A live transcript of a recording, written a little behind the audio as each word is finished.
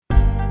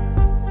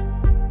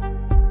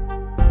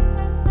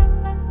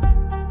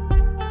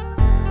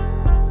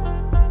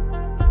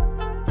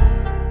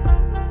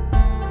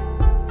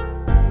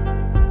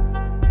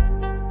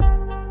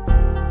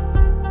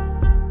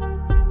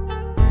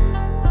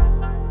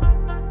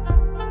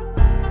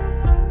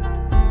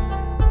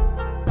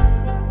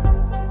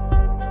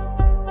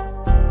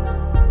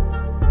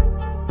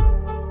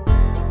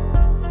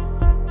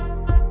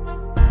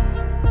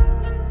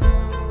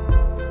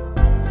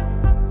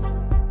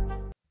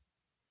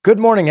Good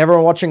morning,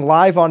 everyone watching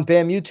live on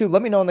BAM YouTube.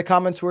 Let me know in the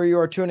comments where you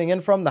are tuning in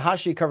from. The Hot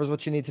Sheet covers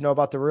what you need to know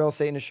about the real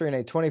estate industry in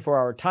a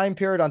 24-hour time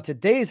period. On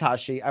today's Hot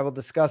Sheet, I will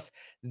discuss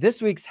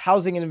this week's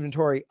housing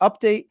inventory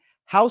update,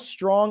 how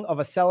strong of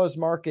a seller's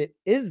market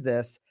is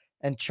this,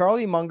 and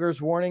Charlie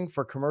Munger's warning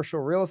for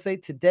commercial real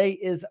estate. Today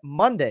is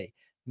Monday,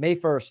 May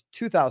 1st,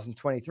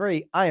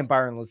 2023. I am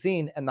Byron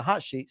Lazine, and the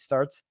Hot Sheet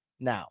starts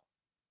now.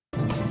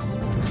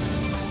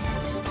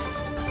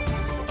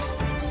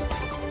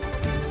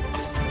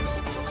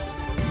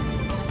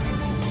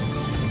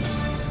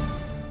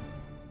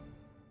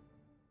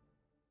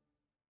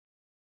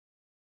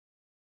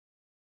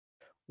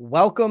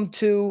 Welcome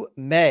to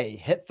May.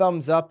 Hit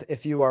thumbs up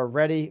if you are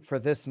ready for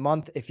this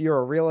month. If you're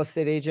a real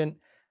estate agent,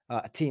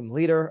 a team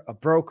leader, a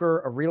broker,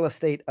 a real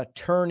estate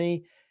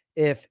attorney,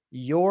 if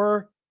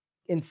you're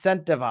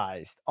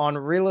incentivized on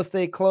real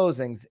estate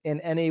closings in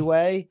any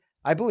way,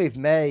 I believe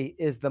May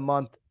is the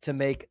month to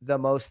make the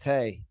most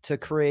hay, to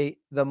create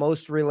the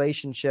most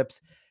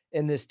relationships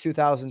in this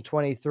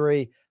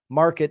 2023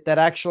 market that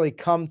actually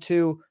come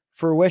to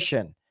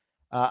fruition.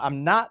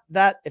 I'm not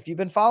that, if you've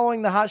been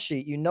following the Hot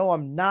Sheet, you know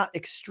I'm not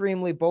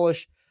extremely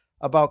bullish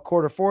about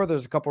quarter four.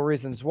 There's a couple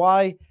reasons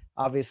why.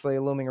 Obviously,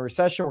 a looming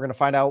recession. We're going to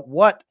find out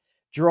what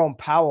Jerome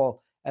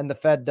Powell and the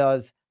Fed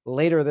does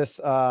later this,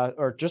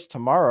 or just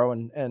tomorrow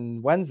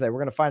and Wednesday. We're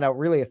going to find out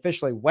really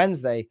officially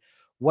Wednesday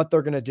what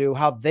they're going to do,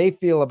 how they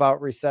feel about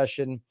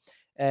recession,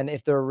 and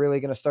if they're really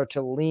going to start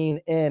to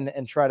lean in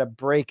and try to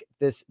break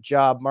this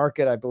job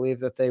market. I believe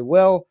that they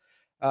will.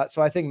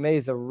 So I think May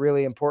is a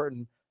really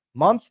important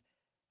month.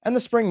 And the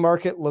spring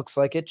market looks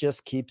like it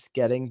just keeps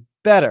getting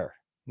better.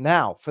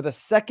 Now, for the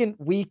second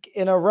week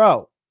in a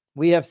row,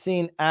 we have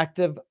seen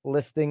active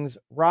listings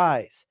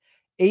rise.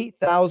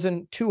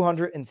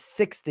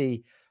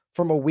 8,260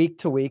 from a week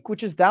to week,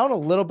 which is down a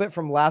little bit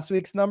from last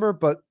week's number,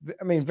 but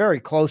I mean, very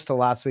close to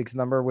last week's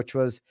number, which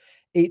was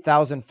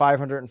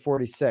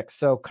 8,546.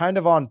 So kind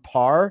of on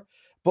par,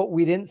 but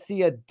we didn't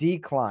see a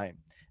decline.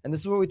 And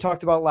this is what we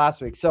talked about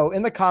last week. So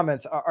in the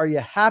comments, are you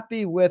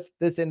happy with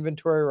this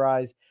inventory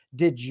rise?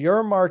 Did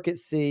your market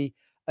see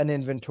an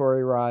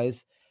inventory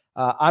rise?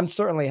 I'm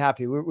certainly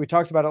happy. We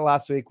talked about it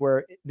last week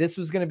where this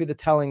was going to be the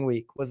telling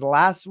week. Was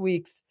last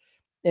week's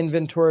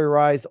inventory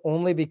rise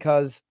only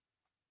because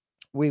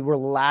we were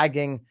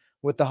lagging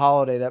with the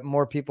holiday, that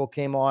more people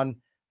came on,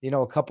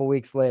 a couple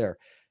weeks later.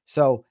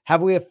 So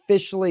have we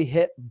officially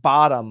hit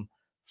bottom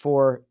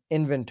for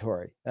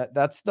inventory?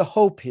 That's the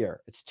hope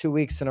here. It's 2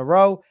 weeks in a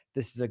row.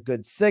 This is a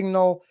good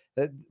signal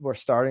that we're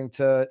starting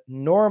to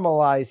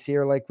normalize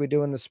here like we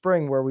do in the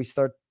spring, where we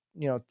start,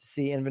 to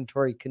see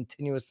inventory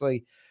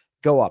continuously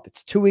go up.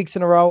 It's 2 weeks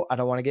in a row. I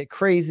don't want to get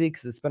crazy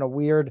because it's been a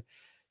weird,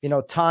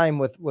 time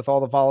with all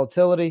the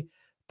volatility,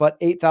 but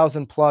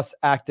 8,000 plus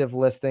active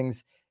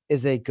listings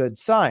is a good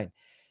sign.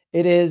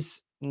 It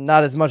is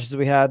not as much as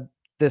we had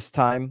this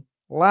time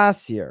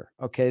last year.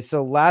 Okay.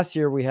 So last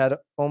year we had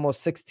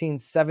almost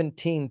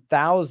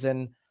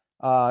 17,000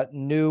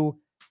 new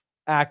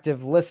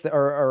active list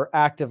or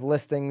active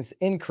listings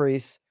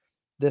increase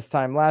this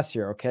time last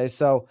year. Okay.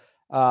 So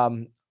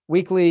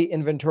weekly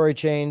inventory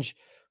change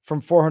from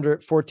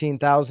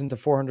 414,000 to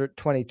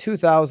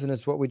 422,000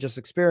 is what we just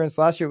experienced.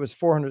 Last year it was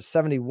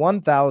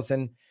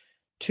 471,000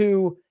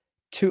 to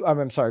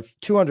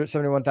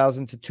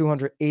 271,000 to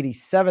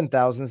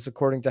 287,000. This is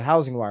according to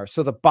Housing Wire.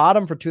 So the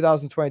bottom for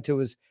 2022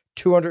 is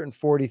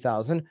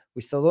 240,000.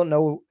 We still don't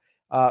know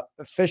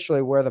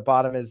officially where the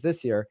bottom is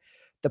this year.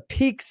 The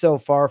peak so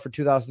far for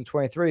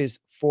 2023 is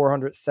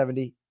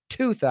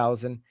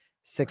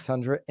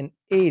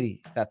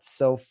 472,680. That's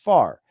so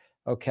far.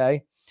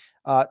 Okay.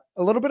 A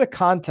little bit of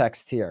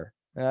context here.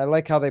 And I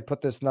like how they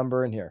put this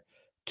number in here.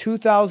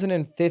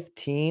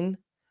 2015,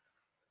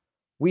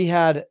 we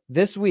had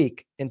this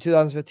week in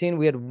 2015,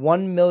 we had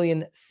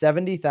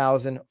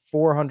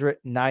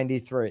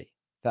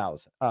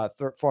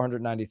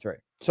 493,493.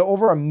 So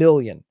over a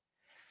million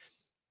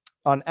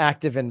on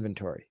active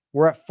inventory.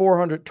 We're at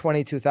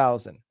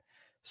 422,000.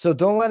 So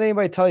don't let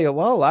anybody tell you,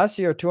 well, last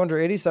year,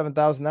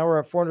 287,000. Now we're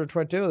at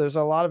 422. There's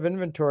a lot of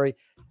inventory.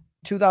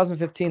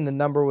 2015, the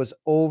number was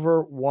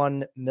over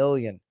 1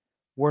 million.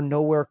 We're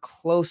nowhere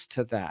close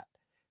to that.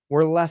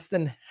 We're less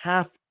than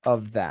half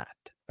of that.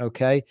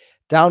 Okay.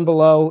 Down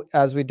below,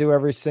 as we do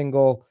every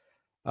single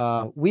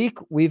week,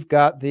 we've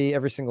got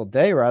every single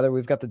day,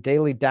 we've got the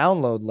daily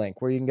download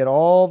link where you can get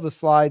all the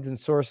slides and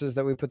sources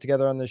that we put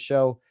together on this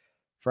show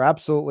for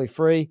absolutely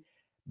free.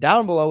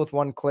 Down below with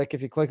one click.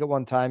 If you click it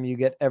one time, you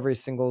get every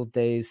single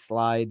day's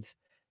slides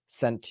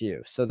sent to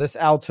you. So this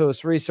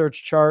Altos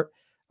research chart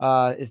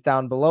is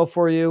down below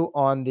for you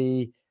on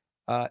the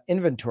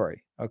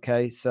inventory.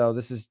 Okay. So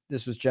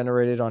this was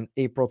generated on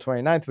April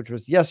 29th, which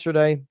was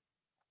yesterday.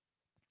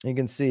 You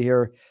can see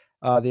here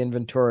the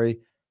inventory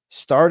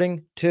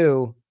starting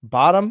to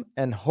bottom,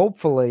 and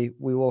hopefully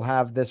we will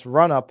have this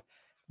run up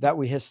that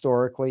we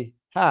historically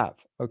have.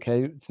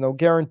 Okay. It's no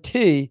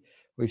guarantee.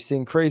 We've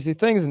seen crazy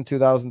things in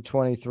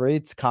 2023.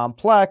 It's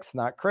complex,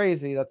 not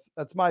crazy.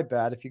 That's my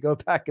bad. If you go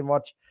back and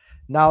watch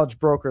Knowledge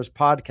Brokers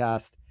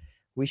podcast,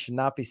 we should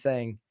not be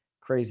saying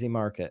crazy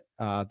market.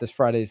 This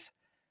Friday's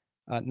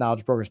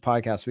Knowledge Brokers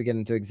podcast, we get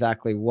into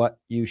exactly what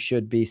you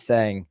should be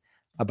saying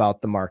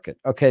about the market.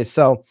 Okay,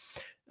 so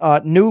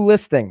new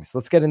listings.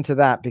 Let's get into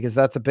that because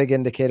that's a big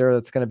indicator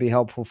that's going to be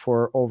helpful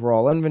for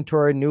overall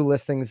inventory. New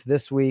listings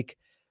this week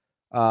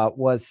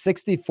was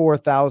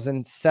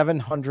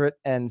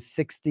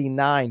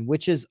 64,769,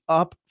 which is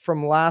up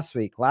from last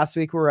week. Last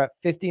week, we were at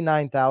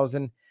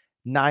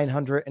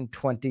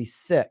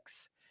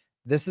 59,926.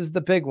 This is the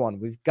big one.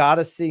 We've got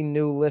to see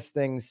new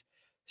listings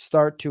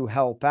start to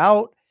help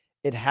out.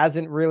 It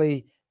hasn't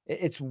really,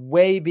 it's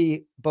way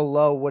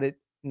below what it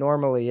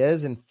normally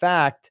is. In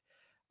fact,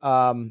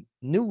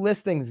 new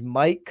listings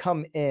might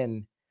come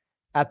in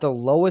at the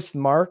lowest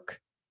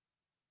mark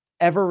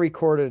ever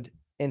recorded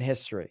in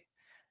history.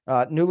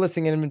 New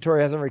listing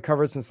inventory hasn't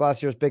recovered since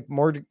last year's big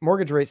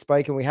mortgage rate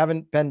spike, and we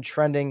haven't been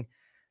trending.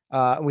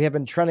 We have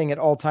been trending at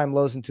all-time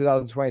lows in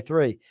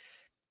 2023.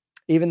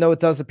 Even though it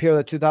does appear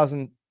that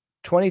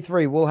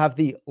 2023 will have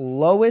the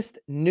lowest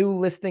new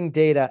listing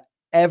data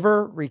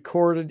ever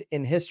recorded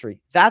in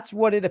history. That's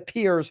what it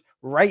appears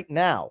right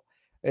now,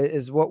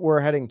 is what we're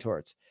heading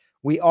towards.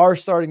 We are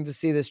starting to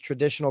see this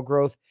traditional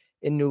growth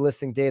in new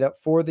listing data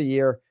for the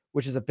year,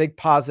 which is a big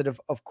positive,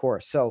 of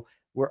course. So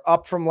we're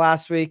up from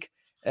last week,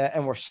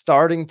 and we're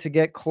starting to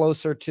get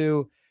closer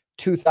to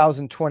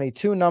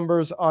 2022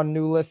 numbers on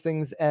new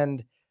listings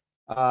and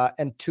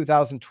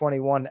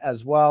 2021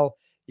 as well.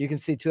 You can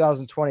see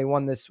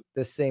 2021 this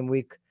same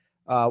week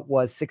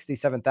was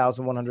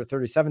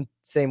 67,137.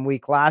 Same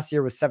week last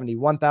year was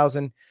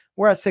 71,000.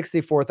 We're at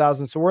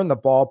 64,000, so we're in the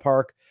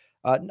ballpark.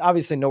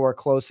 Obviously nowhere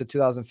close to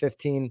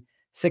 2015,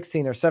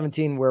 16, or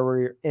 17, where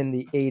we're in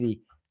the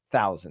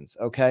 80,000s.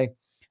 Okay,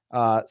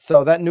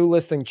 so that new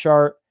listing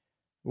chart,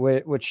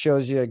 which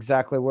shows you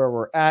exactly where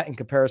we're at in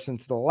comparison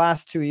to the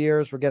last 2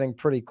 years, we're getting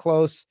pretty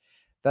close.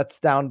 That's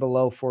down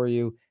below for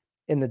you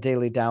in the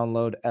daily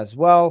download as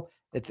well.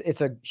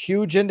 It's a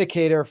huge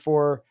indicator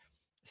for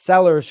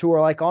sellers who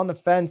are like on the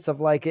fence of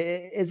like,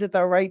 is it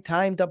the right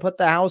time to put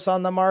the house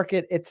on the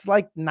market? It's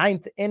like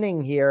ninth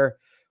inning here.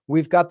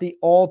 We've got the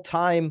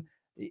all-time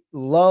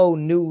low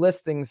new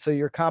listings, so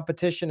your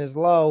competition is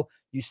low.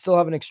 You still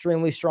have an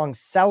extremely strong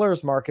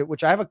seller's market,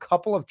 which I have a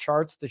couple of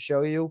charts to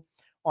show you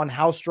on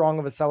how strong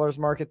of a seller's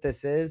market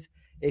this is.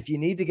 If you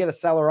need to get a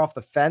seller off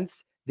the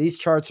fence, these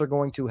charts are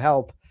going to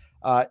help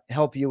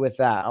you with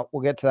that.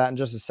 We'll get to that in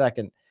just a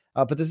second.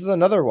 But this is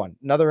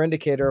another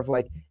indicator of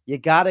like, you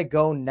got to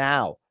go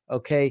now.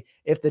 Okay.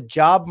 If the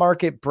job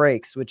market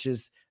breaks, which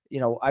is,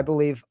 I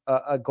believe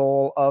a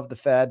goal of the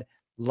Fed,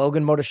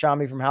 Logan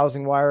Motoshami from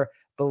Housing Wire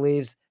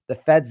believes the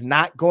Fed's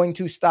not going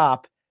to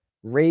stop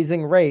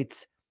raising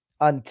rates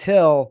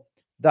until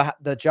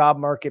the job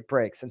market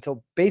breaks,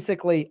 until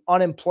basically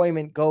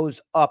unemployment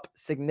goes up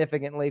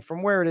significantly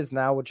from where it is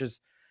now, which is,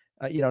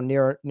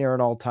 near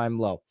an all-time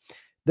low.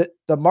 The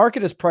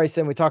market is priced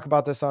in. We talk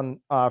about this on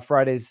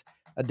Friday's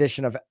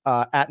edition of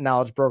at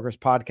Knowledge Brokers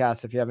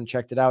podcast. If you haven't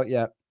checked it out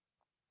yet,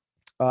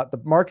 the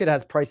market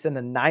has priced in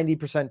a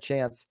 90%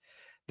 chance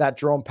that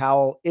Jerome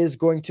Powell is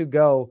going to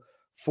go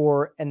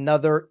for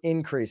another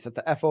increase, that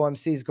the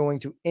FOMC is going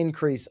to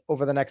increase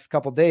over the next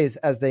couple of days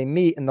as they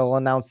meet, and they'll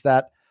announce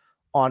that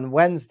on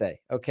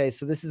Wednesday. Okay,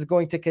 so this is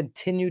going to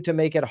continue to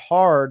make it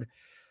hard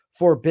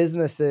for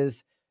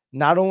businesses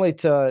not only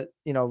to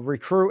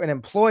recruit and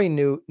employ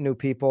new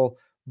people,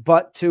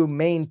 but to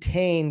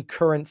maintain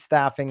current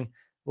staffing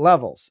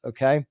levels.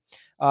 Okay,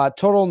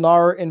 total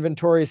NAR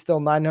inventory is still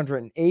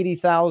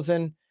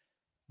 980,000.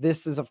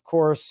 This is, of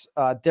course,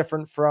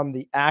 different from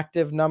the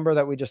active number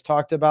that we just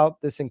talked about.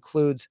 This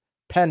includes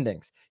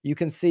pendings. You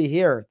can see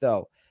here,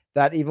 though,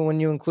 that even when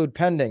you include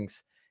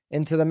pendings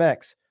into the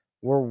mix,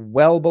 we're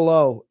well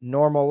below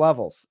normal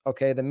levels.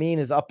 Okay, the mean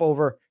is up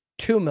over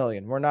 2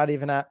 million. We're not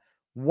even at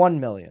 1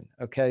 million.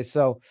 Okay,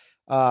 so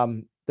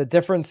the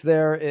difference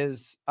there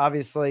is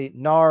obviously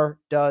NAR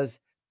does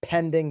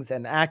pendings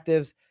and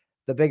actives.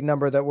 The big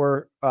number that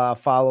we're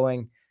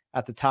following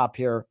at the top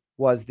here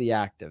was the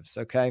actives.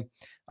 Okay,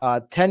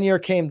 10-year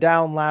came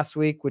down last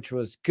week, which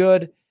was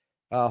good.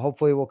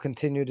 Hopefully we'll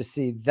continue to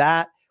see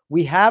that.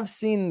 We have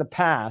seen in the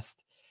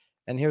past,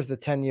 and here's the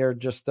 10-year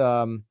just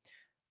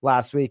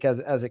last week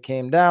as it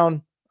came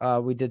down.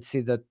 We did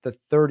see that the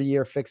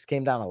 30-year fix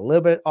came down a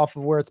little bit off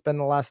of where it's been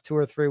the last 2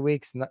 or 3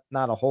 weeks,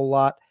 not a whole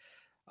lot.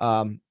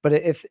 But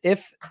if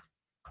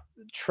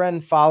the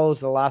trend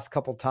follows the last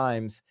couple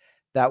times,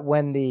 that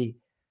when the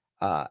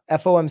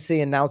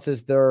FOMC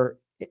announces their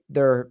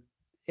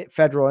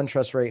federal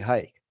interest rate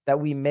hike, that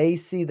we may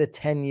see the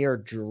 10-year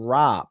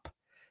drop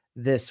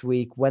this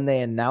week when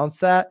they announce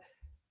that,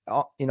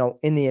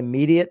 in the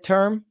immediate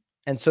term.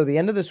 And so the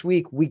end of this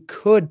week, we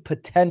could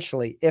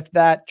potentially, if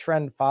that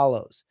trend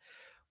follows,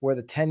 where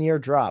the 10-year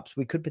drops,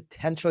 we could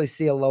potentially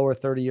see a lower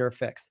 30-year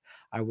fixed.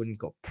 I wouldn't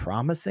go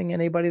promising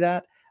anybody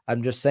that.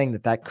 I'm just saying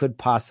that could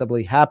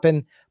possibly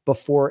happen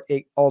before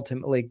it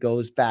ultimately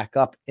goes back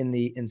up in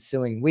the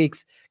ensuing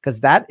weeks,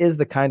 because that is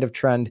the kind of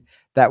trend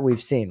that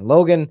we've seen.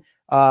 Logan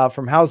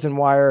from Housing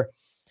Wire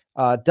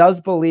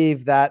does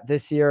believe that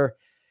this year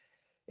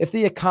If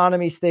the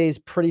economy stays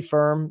pretty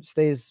firm,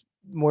 stays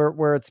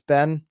where it's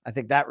been, I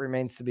think that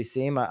remains to be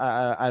seen.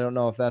 I don't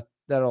know if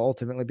that'll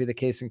ultimately be the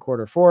case in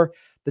quarter four.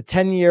 The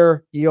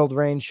 10-year yield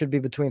range should be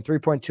between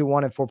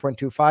 3.21 and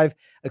 4.25,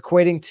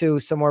 equating to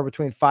somewhere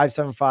between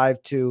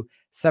 5.75 to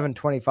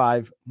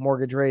 7.25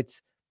 mortgage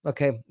rates.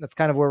 Okay, that's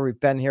kind of where we've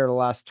been here the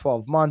last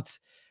 12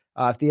 months.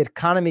 If the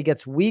economy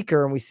gets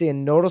weaker and we see a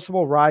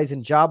noticeable rise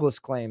in jobless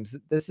claims,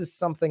 this is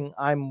something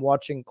I'm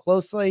watching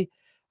closely.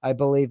 I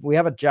believe we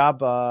have a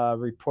job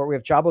report. We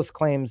have jobless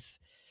claims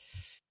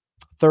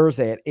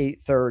Thursday at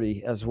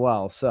 8:30 as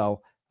well.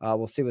 So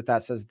we'll see what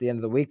that says at the end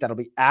of the week. That'll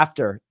be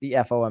after the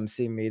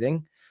FOMC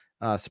meeting,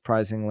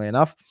 surprisingly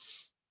enough.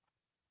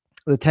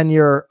 The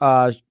 10-year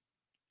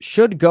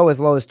should go as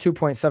low as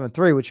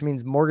 2.73, which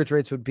means mortgage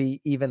rates would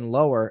be even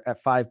lower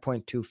at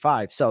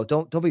 5.25. So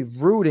don't be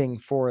rooting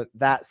for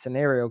that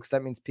scenario, because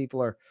that means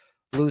people are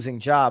losing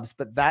jobs.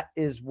 But that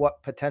is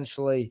what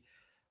potentially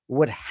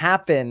would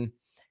happen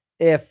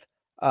if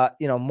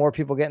more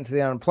people get into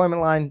the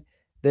unemployment line.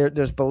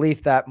 There's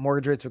belief that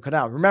mortgage rates would come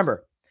down.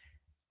 Remember,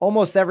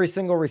 almost every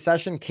single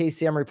recession,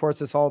 KCM reports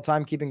this all the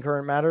time, Keeping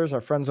Current Matters,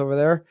 our friends over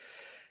there.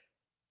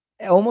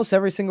 Almost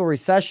every single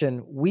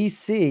recession, we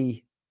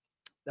see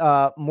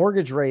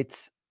mortgage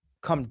rates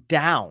come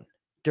down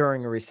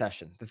during a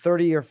recession. The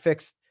 30-year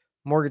fixed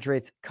mortgage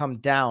rates come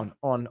down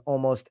on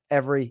almost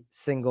every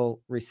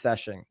single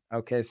recession.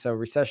 Okay, so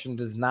recession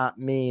does not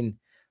mean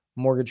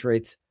mortgage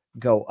rates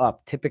go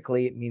up.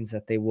 Typically, it means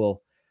that they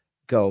will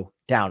go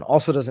down.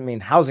 Also doesn't mean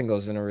housing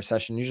goes into a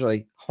recession.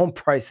 Usually home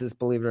prices,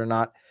 believe it or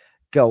not,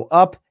 go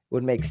up. It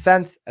would make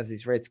sense as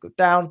these rates go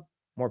down,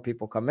 more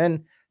people come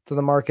in to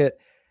the market,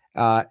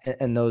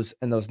 and those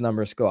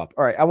numbers go up.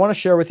 All right, I want to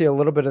share with you a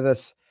little bit of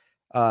this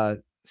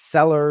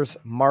sellers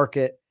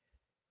market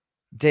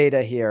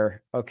data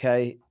here.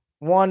 Okay,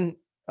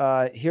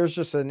 here's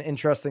just an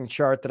interesting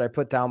chart that I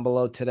put down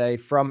below today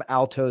from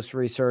Altos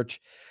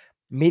Research.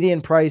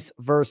 Median price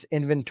versus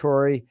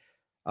inventory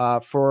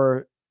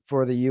for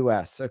the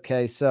U.S.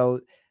 Okay, so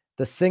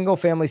the single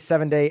family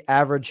 7-day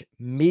average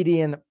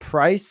median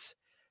price.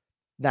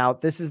 Now,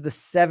 this is the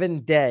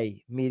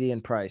 7-day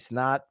median price,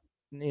 not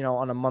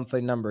on a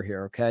monthly number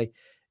here. Okay,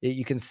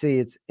 you can see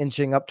it's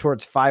inching up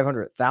towards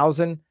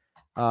 500,000,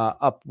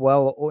 up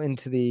well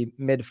into the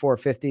mid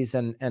 450s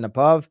and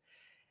above.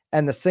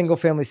 And the single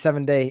family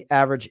 7-day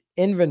average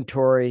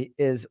inventory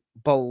is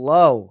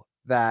below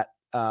that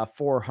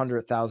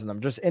 400,000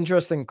 number. Just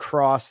interesting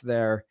cross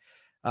there.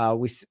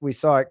 We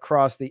saw it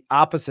cross the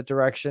opposite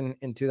direction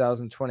in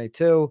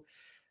 2022,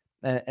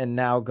 and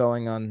now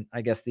going on,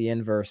 I guess, the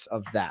inverse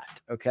of that.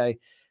 Okay,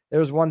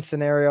 there's one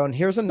scenario, and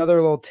here's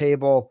another little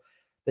table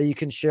that you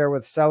can share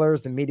with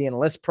sellers. The median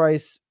list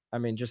price, I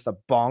mean, just a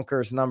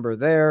bonkers number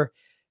there.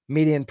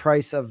 Median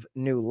price of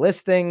new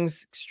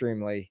listings,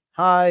 extremely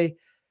high.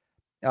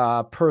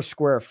 Per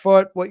square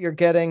foot, what you're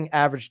getting,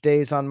 average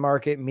days on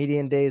market,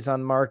 median days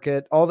on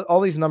market, all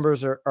these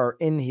numbers are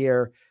in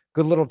here.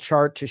 Good little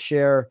chart to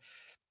share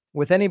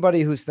with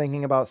anybody who's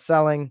thinking about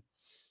selling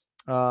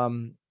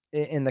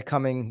in the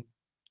coming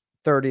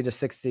 30 to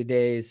 60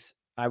 days.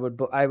 I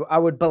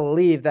would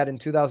believe that in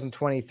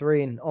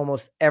 2023, in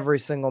almost every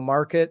single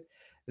market,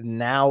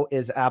 now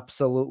is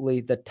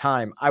absolutely the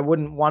time. I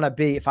wouldn't want to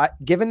be,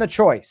 given the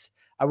choice,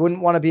 I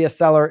wouldn't want to be a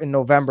seller in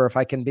November if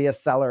I can be a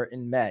seller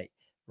in May.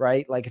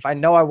 Right? Like, if I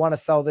know I want to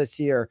sell this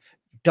year,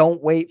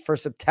 don't wait for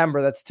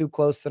September. That's too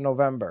close to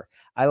November.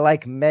 I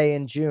like May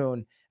and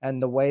June,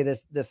 and the way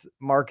this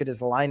market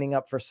is lining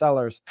up for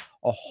sellers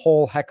a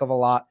whole heck of a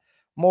lot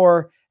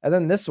more. And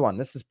then this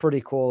is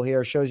pretty cool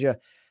here. Shows you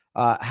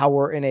how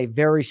we're in a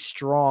very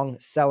strong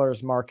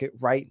seller's market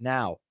right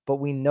now, but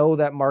we know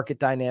that market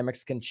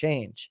dynamics can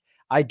change.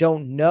 I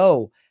don't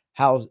know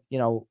how,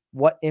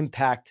 what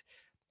impact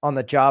on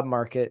the job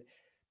market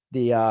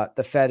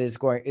the Fed is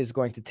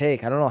going to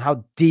take. I don't know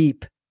how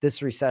deep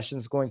this recession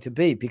is going to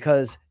be,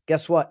 because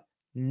guess what?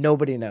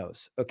 Nobody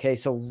knows. Okay,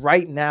 so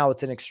right now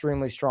it's an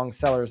extremely strong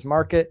seller's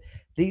market.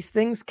 These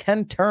things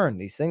can turn.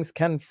 These things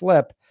can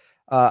flip.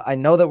 I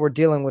know that we're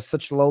dealing with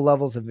such low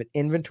levels of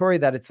inventory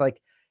that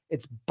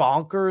it's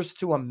bonkers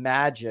to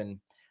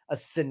imagine a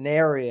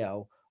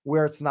scenario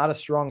where it's not a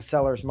strong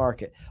seller's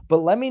market. But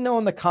let me know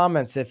in the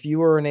comments if you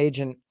were an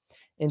agent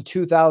in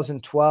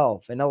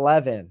 2012 and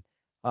 11,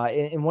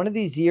 in one of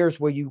these years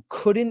where you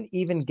couldn't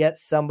even get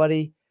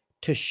somebody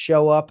to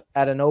show up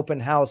at an open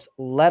house,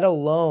 let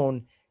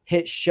alone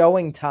hit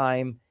showing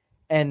time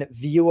and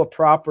view a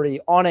property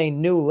on a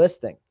new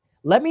listing.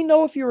 Let me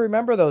know if you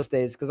remember those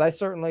days, because I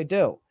certainly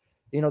do.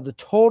 The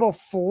total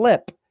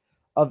flip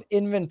of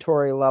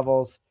inventory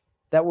levels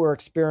that we're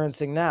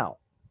experiencing now.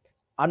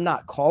 I'm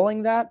not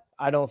calling that.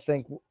 I don't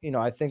think,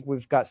 I think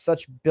we've got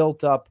such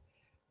built up,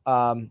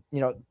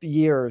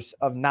 years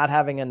of not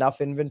having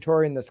enough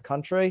inventory in this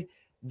country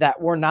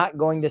that we're not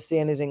going to see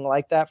anything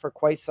like that for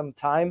quite some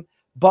time.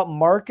 But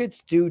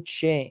markets do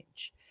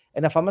change.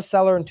 And if I'm a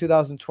seller in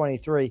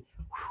 2023,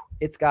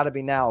 it's got to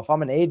be now. If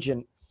I'm an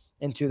agent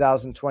in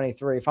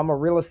 2023, if I'm a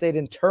real estate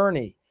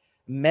attorney,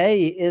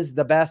 May is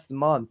the best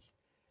month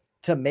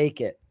to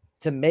make it.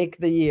 to make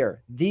the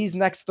year. These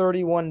next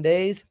 31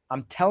 days,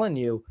 I'm telling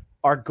you,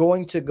 are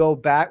going to go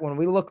back. When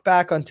we look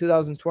back on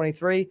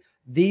 2023,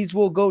 these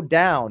will go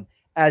down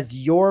as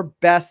your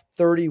best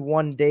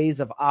 31 days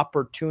of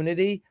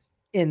opportunity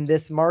in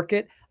this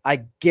market.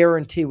 I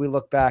guarantee we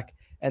look back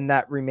and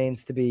that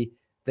remains to be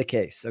the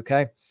case.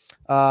 Okay.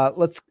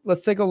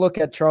 Let's take a look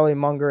at Charlie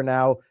Munger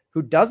now,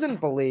 who doesn't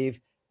believe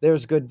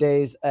there's good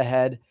days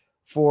ahead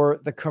for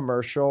the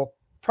commercial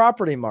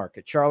property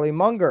market. Charlie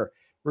Munger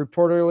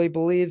reportedly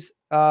believes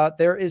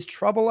there is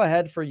trouble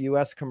ahead for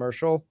U.S.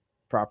 commercial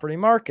property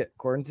market,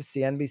 according to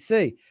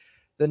CNBC.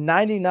 The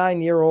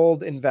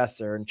 99-year-old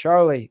investor, and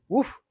Charlie,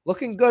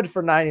 looking good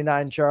for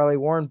 99, Charlie.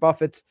 Warren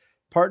Buffett's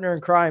partner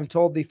in crime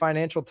told the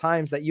Financial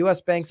Times that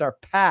U.S. banks are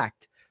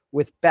packed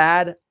with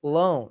bad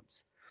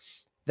loans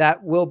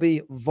that will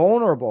be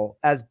vulnerable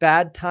as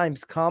bad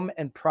times come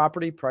and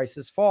property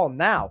prices fall.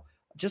 Now,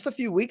 just a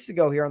few weeks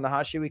ago here on the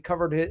Hot Sheet, we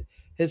covered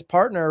his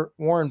partner,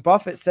 Warren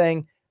Buffett,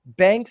 saying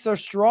banks are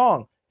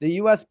strong. The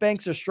U.S.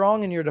 banks are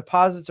strong and your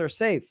deposits are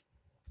safe.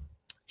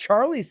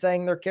 Charlie's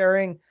saying they're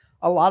carrying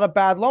a lot of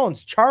bad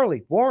loans.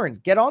 Charlie,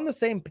 Warren, get on the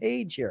same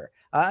page here.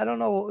 I don't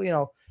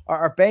know,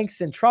 are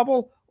banks in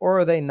trouble or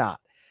are they not?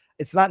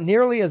 It's not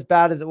nearly as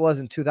bad as it was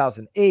in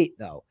 2008,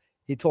 though,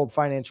 he told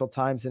Financial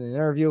Times in an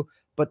interview.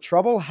 But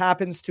trouble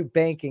happens to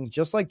banking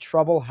just like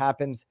trouble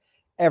happens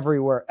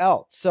everywhere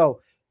else.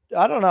 So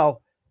I don't know.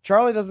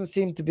 Charlie doesn't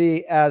seem to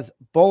be as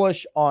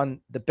bullish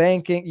on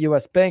the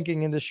U.S.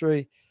 banking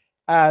industry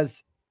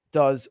as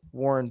does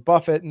Warren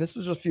Buffett. And this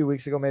was just a few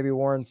weeks ago. Maybe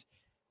Warren's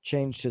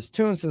changed his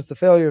tune since the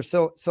failure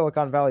of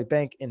Silicon Valley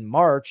Bank in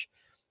March.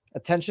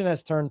 Attention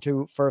has turned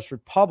to First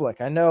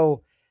Republic. I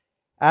know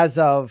as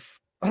of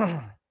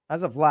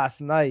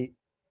last night,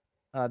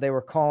 they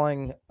were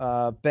calling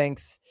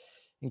banks,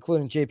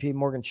 including JP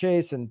Morgan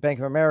Chase and Bank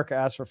of America,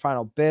 asked for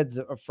final bids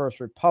of First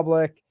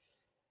Republic.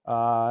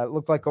 It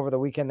looked like over the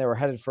weekend they were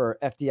headed for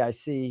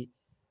FDIC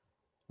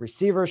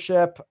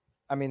receivership.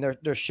 I mean,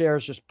 their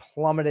shares just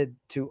plummeted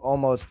to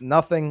almost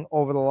nothing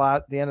over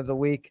the end of the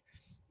week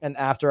and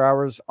after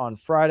hours on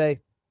Friday.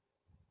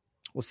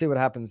 We'll see what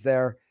happens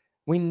there.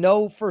 We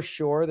know for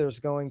sure this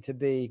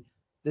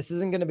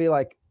isn't going to be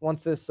like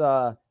once this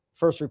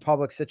First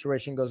Republic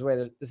situation goes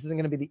away, this isn't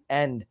going to be the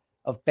end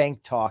of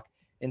bank talk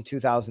in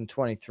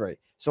 2023.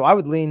 So I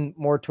would lean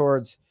more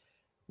towards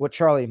what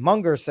Charlie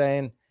Munger is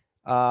saying,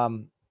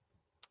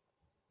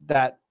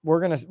 that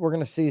we're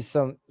gonna see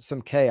some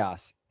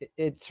chaos.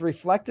 It's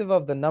reflective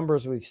of the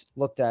numbers we've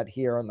looked at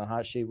here on the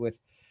Hot Sheet with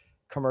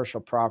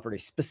commercial property,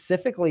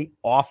 specifically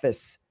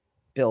office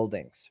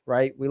buildings,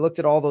 right? We looked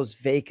at all those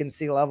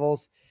vacancy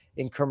levels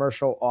in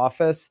commercial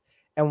office,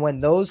 and when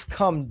those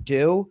come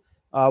due,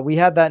 we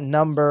had that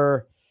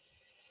number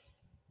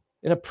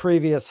in a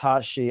previous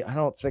Hot Sheet. I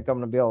don't think I'm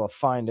going to be able to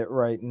find it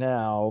right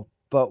now,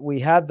 but we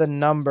had the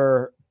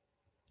number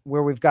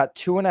where we've got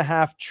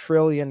 $2.5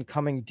 trillion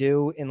coming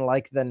due in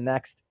like the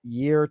next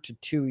year to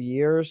 2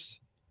 years.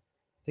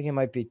 I think it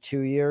might be 2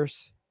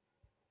 years.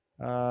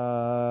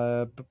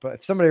 But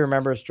if somebody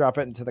remembers, drop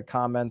it into the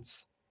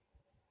comments.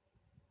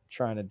 I'm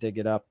trying to dig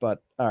it up,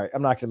 but all right,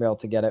 I'm not going to be able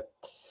to get it.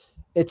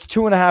 It's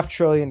 $2.5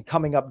 trillion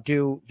coming up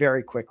due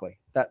very quickly.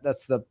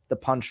 That's the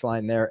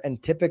punchline there.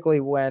 And typically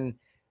when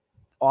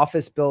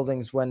office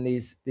buildings, when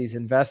these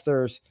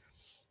investors,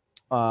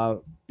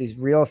 these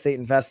real estate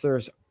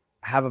investors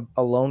have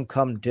a loan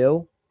come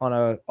due on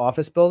an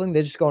office building,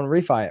 they just go and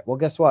refi it. Well,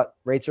 guess what?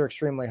 Rates are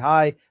extremely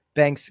high.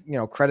 Banks,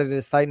 credit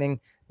is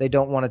tightening. They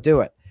don't want to do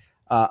it.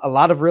 A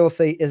lot of real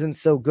estate isn't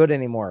so good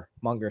anymore,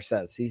 Munger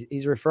says.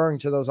 He's referring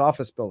to those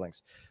office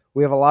buildings.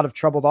 We have a lot of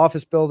troubled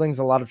office buildings,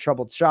 a lot of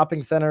troubled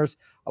shopping centers,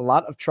 a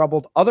lot of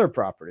troubled other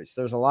properties.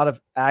 There's a lot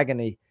of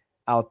agony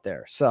out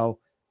there. So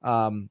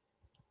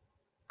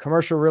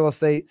commercial real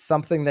estate,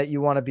 something that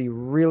you want to be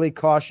really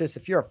cautious.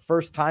 If you're a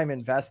first-time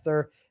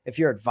investor, if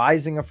you're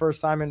advising a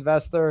first-time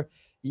investor,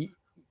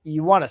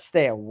 you want to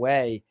stay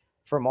away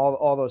from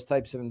all those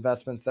types of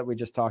investments that we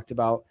just talked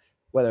about,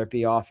 whether it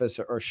be office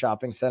or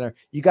shopping center.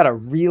 You got to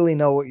really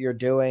know what you're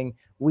doing.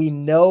 We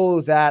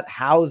know that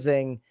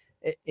housing,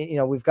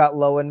 we've got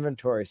low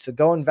inventory. So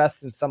go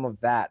invest in some of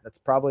that. That's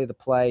probably the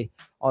play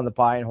on the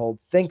buy and hold.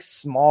 Think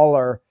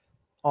smaller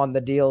on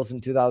the deals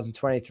in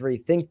 2023.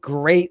 Think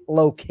great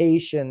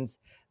locations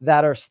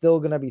that are still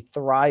going to be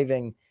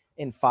thriving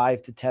in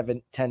 5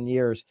 to 10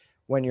 years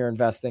when you're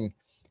investing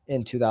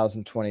in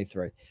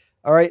 2023.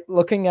 All right,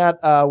 looking at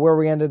where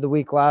we ended the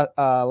week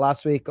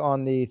last week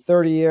on the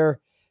 30-year,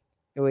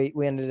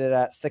 we ended it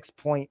at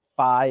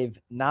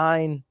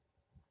 6.59.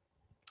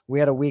 We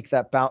had a week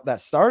that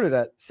started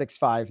at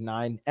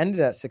 6.59,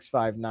 ended at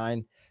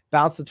 6.59,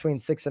 bounced between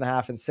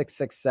 6.5 and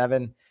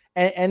 6.67.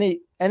 And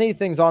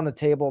anything's on the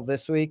table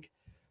this week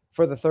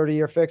for the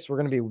 30-year fix. We're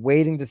going to be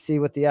waiting to see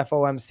what the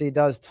FOMC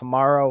does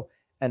tomorrow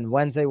and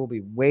Wednesday. We'll be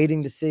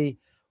waiting to see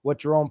what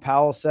Jerome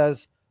Powell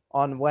says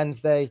on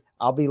Wednesday.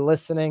 I'll be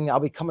listening. I'll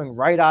be coming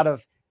right out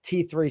of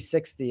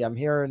T360. I'm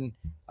here in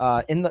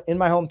my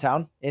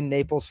hometown in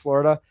Naples,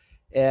 Florida,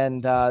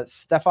 and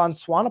Stefan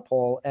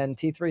Swanepoel and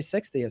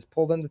T360 has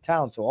pulled into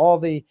town. So all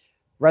the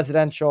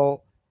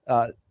residential,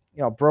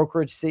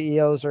 brokerage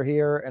CEOs are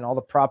here, and all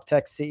the prop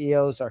tech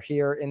CEOs are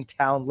here in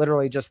town,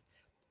 literally just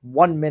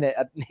 1 minute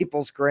at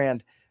Naples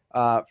Grand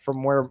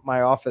from where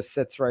my office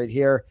sits right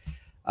here.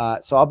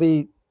 So I'll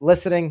be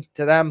listening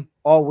to them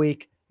all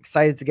week.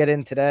 Excited to get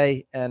in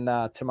today and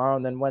tomorrow,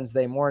 and then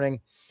Wednesday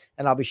morning.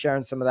 And I'll be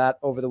sharing some of that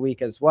over the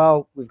week as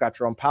well. We've got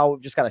Jerome Powell.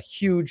 We've just got a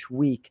huge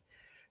week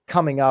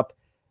coming up.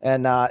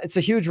 And it's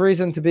a huge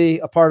reason to be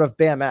a part of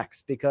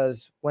BAMX,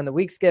 because when the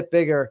weeks get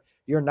bigger,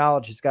 your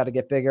knowledge has got to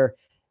get bigger.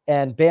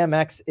 And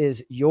BAMX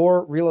is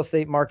your real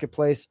estate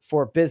marketplace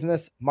for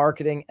business,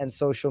 marketing, and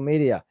social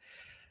media.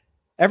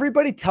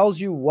 Everybody tells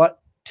you what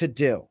to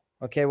do,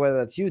 okay, whether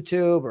that's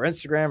YouTube or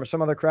Instagram or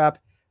some other crap.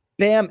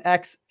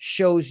 BAMX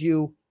shows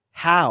you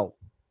how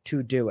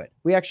to do it.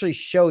 We actually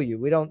show you.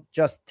 We don't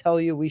just tell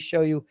you, we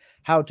show you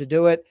how to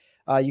do it.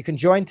 You can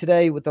join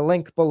today with the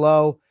link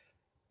below.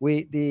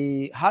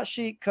 The hot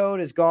sheet code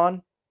is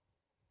gone.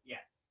 Yes.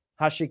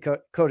 Hot sheet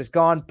code is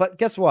gone. But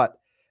guess what?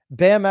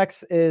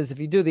 BAMX is, if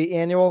you do the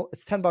annual,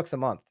 it's $10 a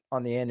month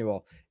on the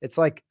annual. It's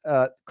like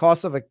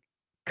cost of a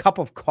cup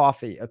of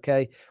coffee.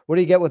 Okay. What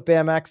do you get with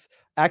BAMX?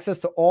 Access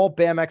to all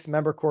BAMX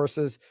member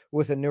courses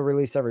with a new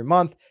release every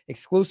month,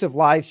 exclusive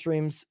live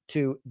streams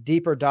to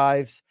deeper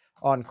dives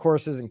on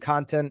courses and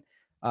content.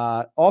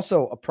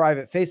 Also a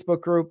private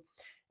Facebook group.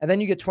 And then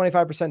you get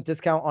 25%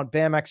 discount on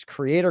BAMX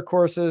creator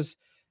courses.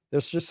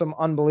 There's just some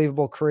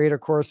unbelievable creator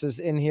courses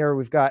in here.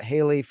 We've got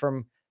Haley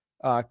from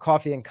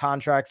Coffee and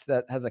Contracts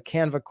that has a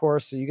Canva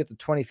course. So you get the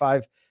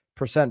 25%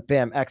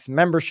 BAMX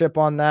membership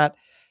on that.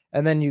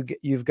 And then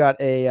you've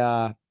got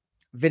a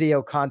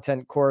video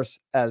content course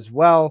as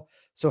well.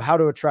 So how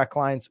to attract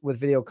clients with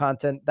video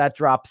content. That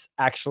drops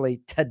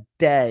actually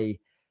today.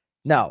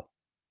 No.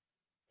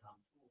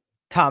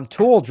 Tom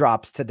Toole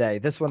drops today.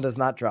 This one does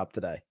not drop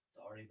today.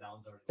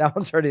 That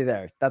one's already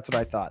there. That's what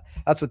I thought.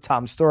 That's what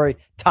Tom's story.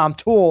 Tom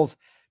Toole's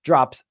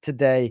drops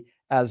today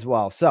as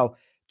well. So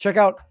check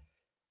out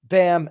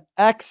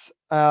BAMX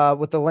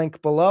with the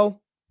link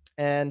below,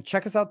 and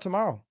check us out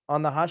tomorrow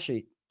on the hot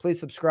sheet. Please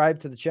subscribe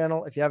to the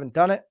channel if you haven't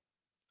done it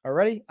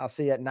already. I'll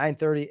see you at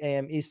 9:30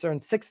 a.m. Eastern,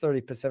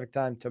 6:30 Pacific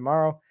time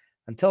tomorrow.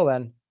 Until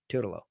then,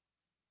 toodaloo.